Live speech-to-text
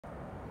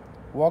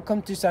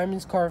Welcome to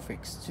Simon's Car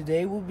Fix.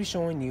 Today we'll be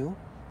showing you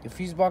the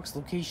fuse box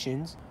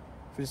locations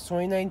for this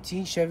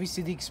 2019 Chevy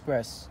City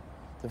Express.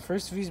 The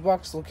first fuse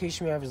box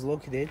location we have is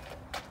located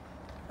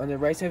on the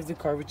right side of the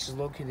car, which is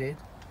located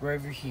right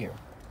over here.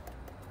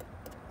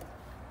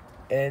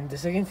 And the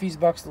second fuse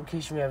box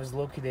location we have is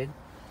located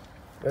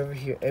right over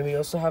here. And we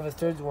also have a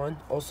third one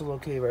also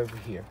located right over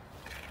here.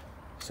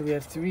 So we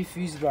have three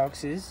fuse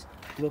boxes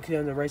located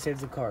on the right side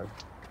of the car.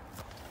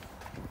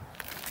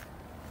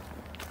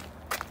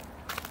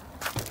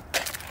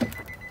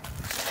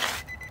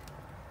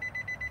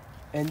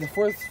 And the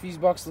fourth fuse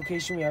box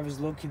location we have is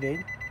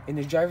located in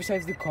the driver's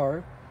side of the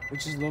car,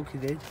 which is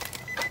located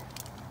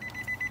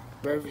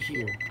right over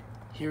here.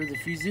 Here are the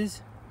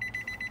fuses,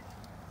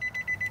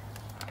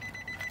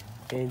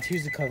 and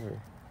here's the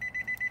cover.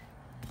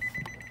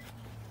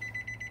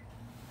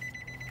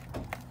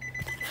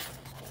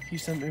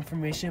 Here's some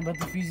information about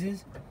the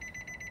fuses.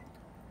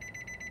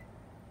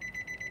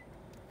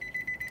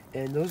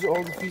 And those are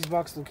all the fuse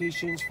box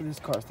locations for this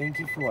car. Thank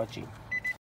you for watching.